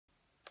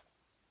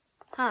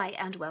Hi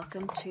and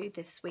welcome to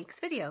this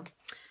week's video.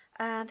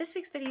 This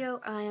week's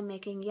video I am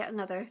making yet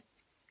another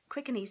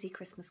quick and easy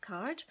Christmas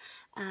card,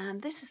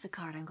 and this is the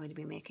card I'm going to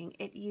be making.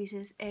 It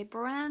uses a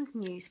brand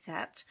new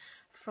set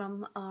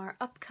from our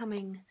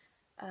upcoming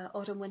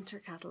autumn winter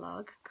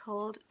catalogue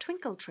called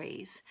Twinkle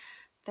Trees.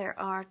 There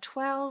are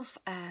 12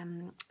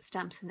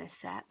 stamps in this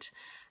set,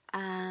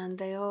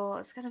 and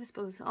it's kind of, I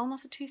suppose,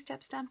 almost a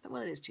two-step stamp.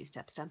 Well, it is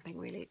two-step stamping,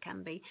 really. It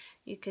can be.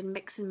 You can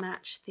mix and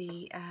match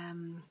the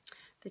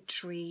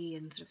tree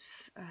and sort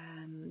of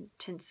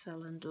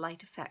tinsel and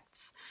light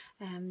effects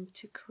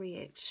to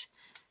create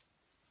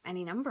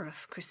any number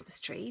of Christmas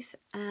trees.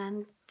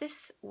 And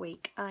this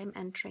week I'm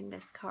entering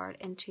this card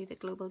into the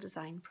Global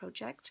Design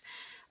Project.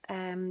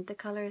 The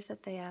colours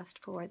that they asked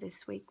for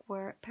this week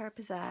were Pear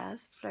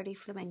Pizzazz, Flirty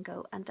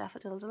Flamingo and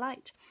Daffodil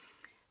Delight,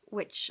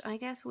 which I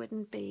guess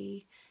wouldn't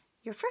be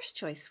your first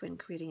choice when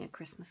creating a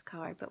Christmas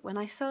card, but when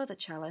I saw the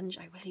challenge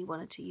I really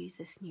wanted to use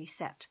this new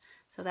set,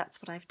 so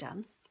that's what I've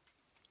done.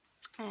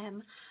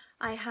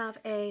 I have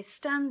a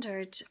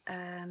standard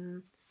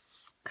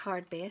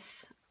card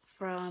base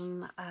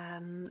from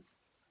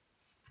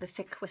the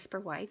thick Whisper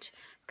White,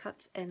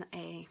 cut in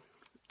a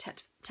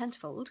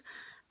tenfold,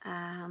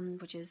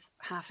 which is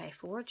half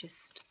A4,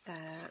 just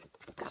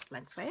cut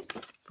lengthways,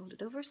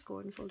 folded over,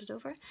 scored and folded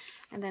over.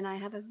 And then I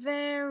have a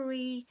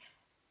very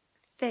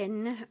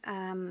thin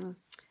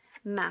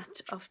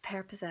mat of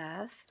Pear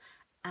Pizzazz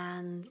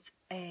and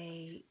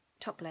a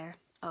top layer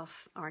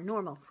of our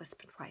normal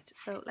Whispered White.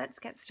 So let's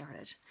get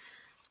started.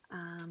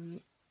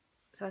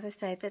 So as I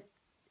said, that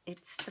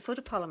it's the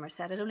photopolymer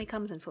set. It only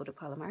comes in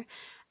photopolymer,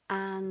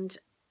 and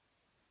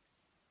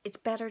it's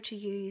better to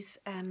use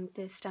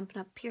the Stampin'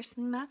 Up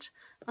Pearson mat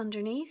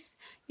underneath.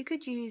 You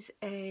could use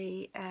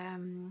a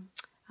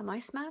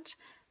mouse mat,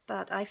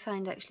 but I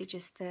find actually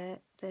just the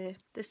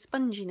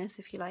sponginess,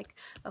 if you like,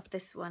 of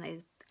this one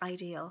is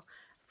ideal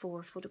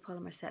for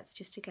photopolymer sets,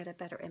 just to get a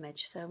better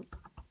image. So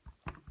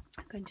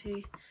I'm going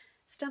to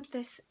stamp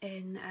this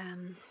in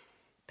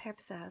Pear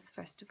Pizzazz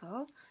first of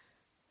all,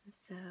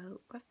 so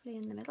roughly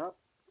in the middle,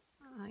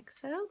 like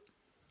so.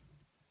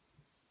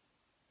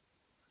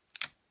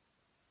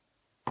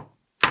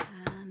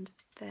 And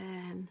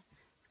then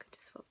I'm going to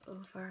swap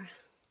over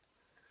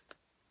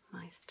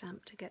my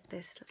stamp to get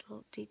this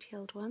little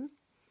detailed one,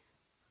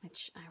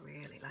 which I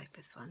really like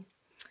this one.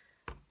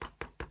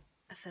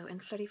 So in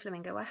Flirty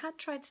Flamingo, I had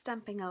tried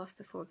stamping off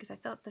before because I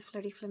thought the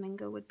Flirty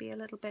Flamingo would be a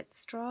little bit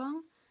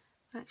strong.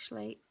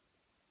 Actually,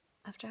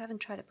 after having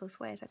tried it both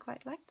ways, I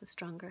quite like the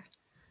stronger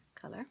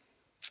colour.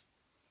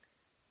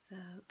 So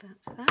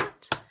that's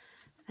that.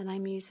 And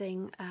I'm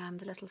using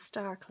the little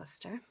star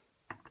cluster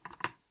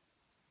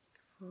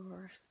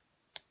for,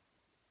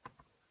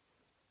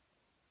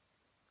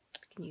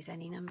 you can use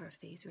any number of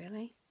these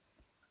really.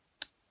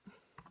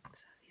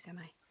 So these are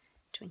my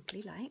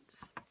twinkly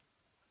lights.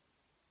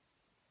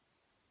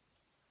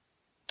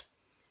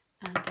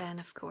 And then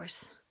of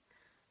course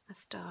a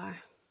star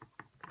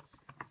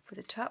for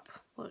the top.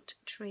 What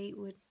tree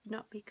would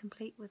not be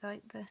complete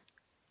without the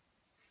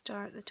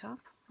star at the top?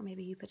 Or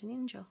maybe you put an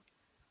angel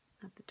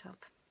at the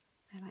top.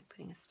 I like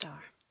putting a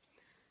star.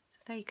 So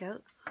there you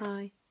go.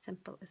 How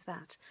simple is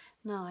that?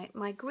 Now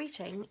my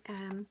greeting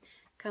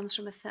comes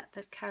from a set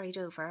that carried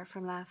over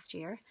from last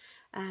year.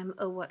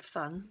 Oh What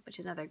Fun, which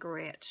is another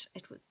great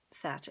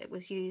set. It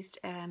was used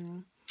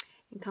in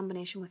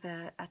combination with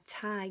a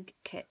tag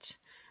kit,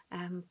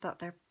 but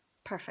they're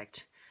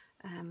perfect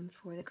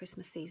for the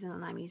Christmas season,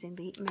 and I'm using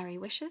the Merry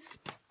Wishes.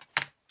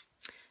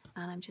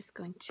 And I'm just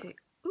going to,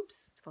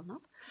 oops, it's fallen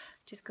off.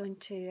 Just going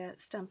to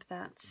stamp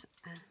that.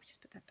 Let me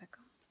just put that back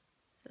on.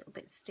 A little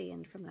bit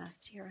stained from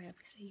last year. I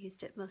obviously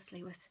used it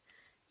mostly with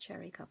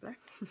cherry cobbler.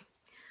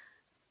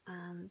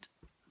 And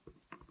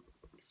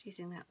just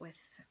using that with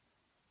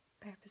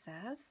Pear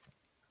Pizzazz.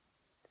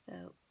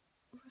 So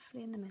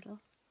roughly in the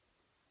middle.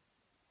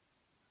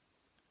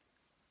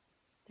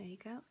 There you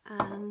go.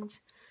 And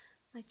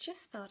I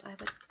just thought I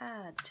would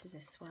add to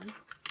this one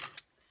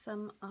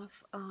some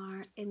of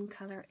our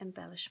in-colour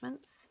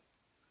embellishments.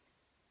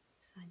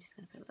 So I'm just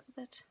going to put a little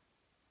bit,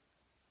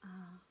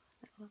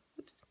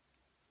 oops,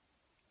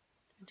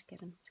 trying to get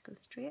them to go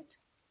straight.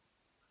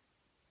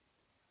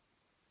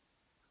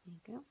 There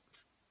you go,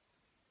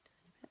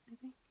 tiny bit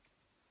maybe.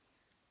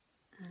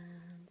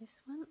 And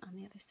this one on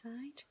the other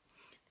side.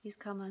 These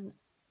come on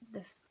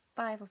the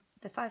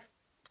five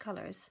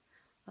colours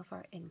of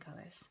our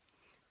in-colours.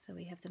 So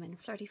we have them in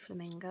Flirty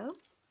Flamingo,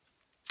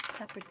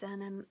 Dapper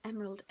Denim,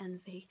 Emerald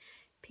Envy,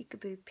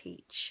 Peekaboo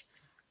Peach,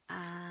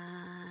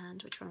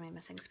 and which one am I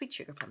missing? Sweet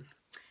Sugar Plum.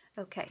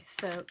 Okay,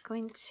 so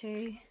going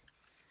to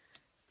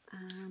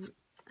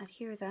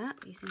adhere that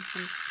using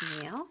some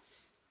snail.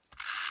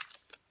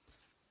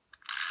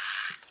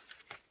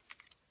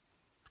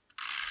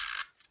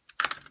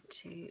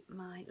 To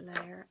my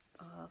layer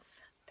of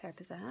Pear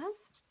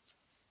Pizzazz.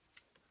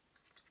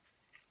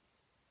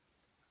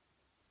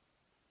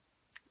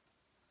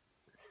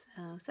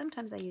 So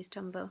sometimes I use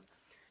Tumbo,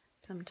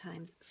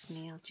 sometimes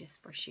snail,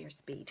 just for sheer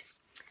speed.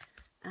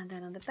 And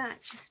then on the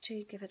back, just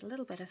to give it a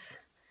little bit of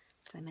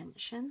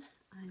dimension,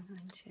 I'm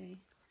going to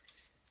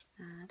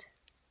add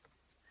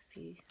a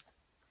few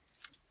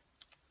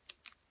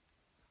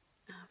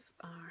of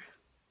our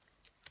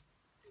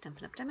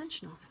Stampin' Up!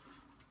 Dimensionals.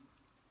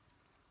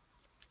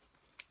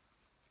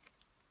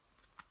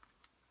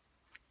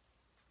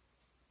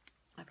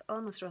 I've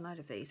almost run out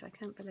of these. I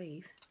can't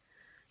believe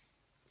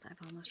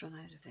I've almost run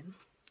out of them.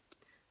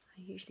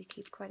 I usually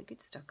keep quite a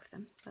good stock of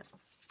them, but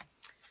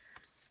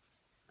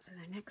so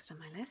they're next on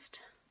my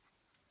list.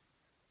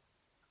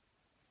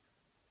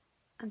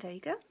 And there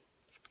you go.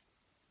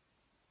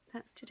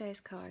 That's today's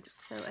card.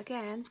 So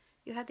again,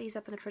 you had these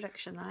up in a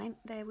production line,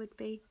 they would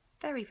be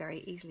very, very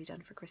easily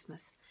done for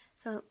Christmas.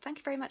 So thank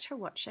you very much for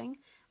watching,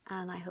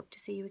 and I hope to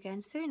see you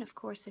again soon. Of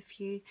course, if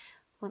you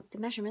want the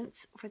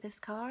measurements for this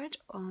card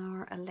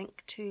or a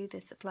link to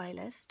the supply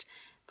list,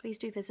 please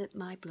do visit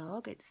my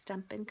blog. It's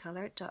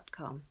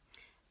stampincolor.com.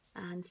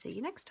 And see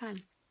you next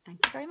time.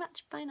 Thank you very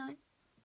much. Bye now.